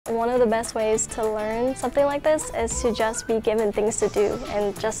one of the best ways to learn something like this is to just be given things to do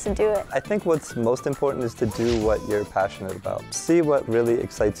and just to do it. I think what's most important is to do what you're passionate about. See what really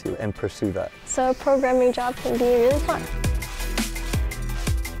excites you and pursue that. So a programming job can be really fun.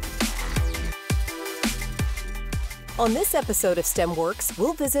 On this episode of STEM Works,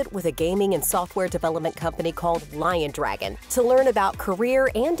 we'll visit with a gaming and software development company called Liondragon to learn about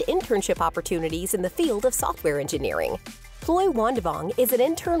career and internship opportunities in the field of software engineering. Ploy Wandavong is an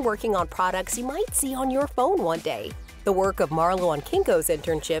intern working on products you might see on your phone one day. The work of Marlo on Kinko's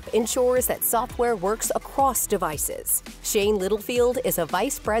internship ensures that software works across devices. Shane Littlefield is a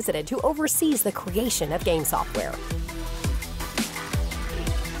vice president who oversees the creation of game software.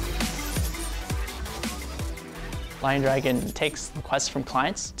 Liondragon takes requests from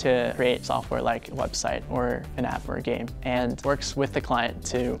clients to create software like a website or an app or a game and works with the client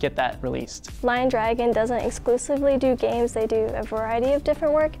to get that released. Liondragon doesn't exclusively do games, they do a variety of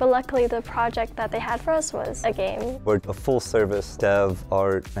different work, but luckily the project that they had for us was a game. We're a full-service dev,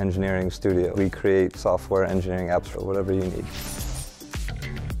 art, engineering studio. We create software engineering apps for whatever you need.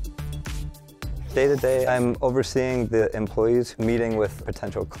 Day to day, I'm overseeing the employees, meeting with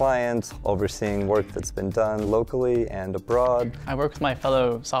potential clients, overseeing work that's been done locally and abroad. I work with my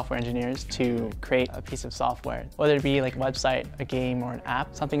fellow software engineers to create a piece of software, whether it be like a website, a game, or an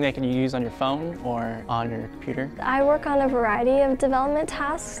app, something that you can use on your phone or on your computer. I work on a variety of development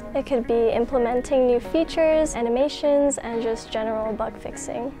tasks. It could be implementing new features, animations, and just general bug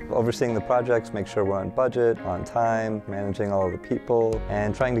fixing. Overseeing the projects, make sure we're on budget, on time, managing all of the people,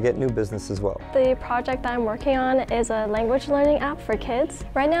 and trying to get new business as well. The project that I'm working on is a language learning app for kids.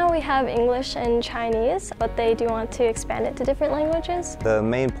 Right now we have English and Chinese, but they do want to expand it to different languages. The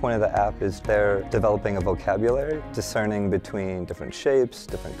main point of the app is they're developing a vocabulary, discerning between different shapes,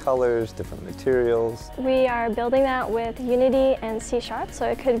 different colors, different materials. We are building that with Unity and C#, so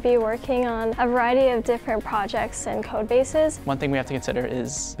it could be working on a variety of different projects and code bases. One thing we have to consider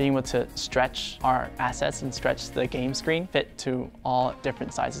is being able to stretch our assets and stretch the game screen fit to all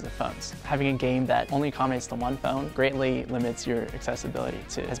different sizes of phones. Having a game that only accommodates the one phone greatly limits your accessibility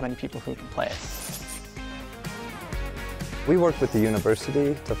to as many people who can play it. We work with the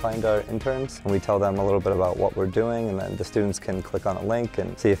university to find our interns, and we tell them a little bit about what we're doing, and then the students can click on a link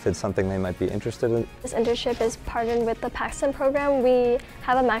and see if it's something they might be interested in. This internship is partnered with the Paxton program. We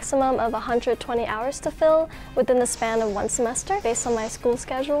have a maximum of 120 hours to fill within the span of one semester based on my school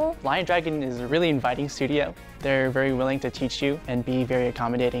schedule. Liondragon is a really inviting studio. They're very willing to teach you and be very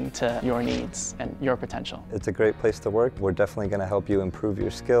accommodating to your needs and your potential. It's a great place to work. We're definitely going to help you improve your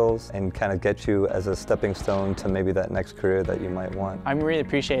skills and kind of get you as a stepping stone to maybe that next career that you might want. I'm really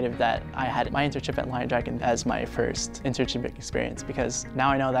appreciative that I had my internship at Liondragon as my first internship experience, because now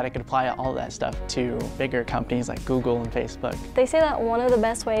I know that I could apply all of that stuff to bigger companies like Google and Facebook. They say that one of the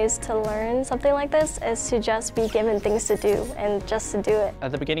best ways to learn something like this is to just be given things to do and just to do it.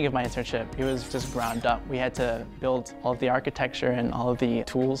 At the beginning of my internship, it was just ground up. We had to build all of the architecture and all of the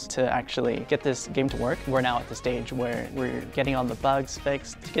tools to actually get this game to work. We're now at the stage where we're getting all the bugs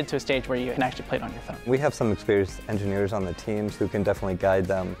fixed to get to a stage where you can actually play it on your phone. We have some experienced engineers on the teams who can definitely guide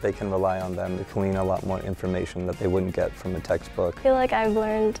them. They can rely on them to glean a lot more information that they wouldn't get from a textbook. I feel like I've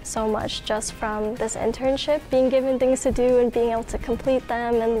learned so much just from this internship, being given things to do and being able to complete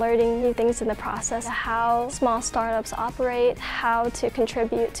them and learning new things in the process, how small startups operate, how to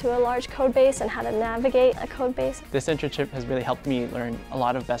contribute to a large code base and how to navigate a code base. This internship has really helped me learn a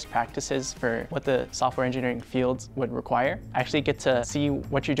lot of best practices for what the software engineering field would require. I actually get to see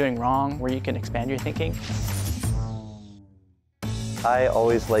what you're doing wrong, where you can expand your thinking. I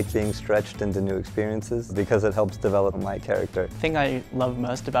always like being stretched into new experiences because it helps develop my character. The thing I love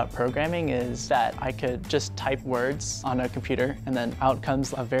most about programming is that I could just type words on a computer and then out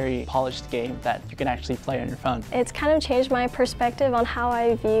comes a very polished game that you can actually play on your phone. It's kind of changed my perspective on how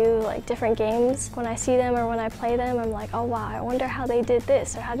I view like different games. When I see them or when I play them, I'm like, oh wow, I wonder how they did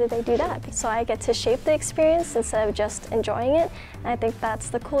this or how did they do that? So I get to shape the experience instead of just enjoying it. And I think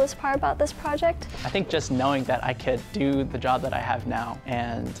that's the coolest part about this project. I think just knowing that I could do the job that I have now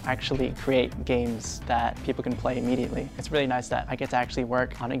and actually create games that people can play immediately. It's really nice that I get to actually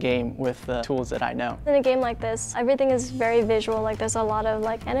work on a game with the tools that I know. In a game like this, everything is very visual. Like there's a lot of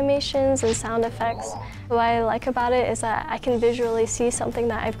like animations and sound effects. What I like about it is that I can visually see something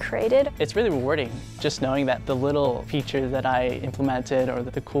that I've created. It's really rewarding just knowing that the little features that I implemented or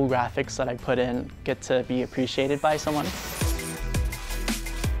the cool graphics that I put in get to be appreciated by someone.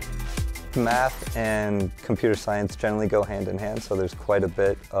 Math and computer science generally go hand in hand, so there's quite a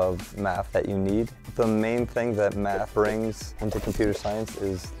bit of math that you need. The main thing that math brings into computer science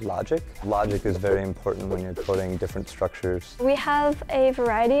is logic. Logic is very important when you're coding different structures. We have a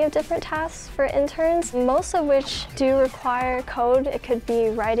variety of different tasks for interns, most of which do require code. It could be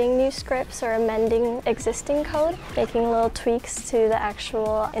writing new scripts or amending existing code, making little tweaks to the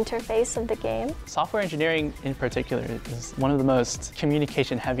actual interface of the game. Software engineering in particular is one of the most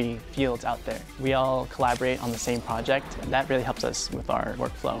communication-heavy fields out there. We all collaborate on the same project, and that really helps us with our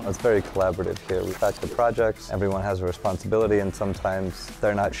workflow. It's very collaborative here. We track the projects, everyone has a responsibility, and sometimes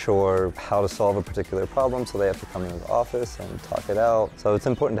they're not sure how to solve a particular problem, so they have to come into the office and talk it out. So it's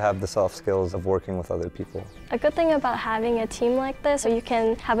important to have the soft skills of working with other people. A good thing about having a team like this, so you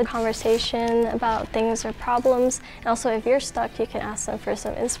can have a conversation about things or problems, and also if you're stuck, you can ask them for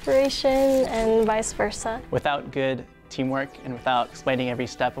some inspiration and vice versa. Without good teamwork and without explaining every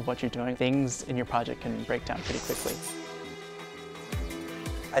step of what you're doing, things in your project can break down pretty quickly.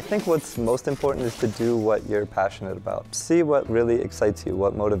 I think what's most important is to do what you're passionate about. See what really excites you,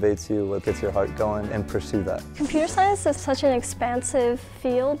 what motivates you, what gets your heart going, and pursue that. Computer science is such an expansive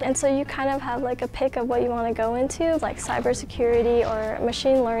field, and so you kind of have like a pick of what you want to go into, like cybersecurity or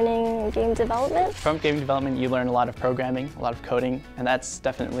machine learning and game development. From game development, you learn a lot of programming, a lot of coding, and that's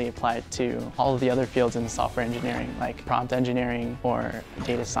definitely applied to all of the other fields in software engineering, like prompt engineering or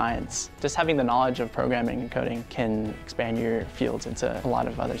data science. Just having the knowledge of programming and coding can expand your fields into a lot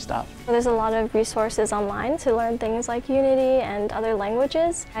of other stuff. There's a lot of resources online to learn things like Unity and other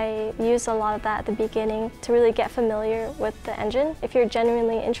languages. I used a lot of that at the beginning to really get familiar with the engine. If you're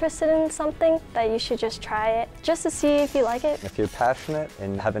genuinely interested in something, that you should just try it, just to see if you like it. If you're passionate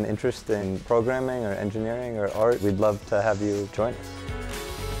and have an interest in programming or engineering or art, we'd love to have you join us.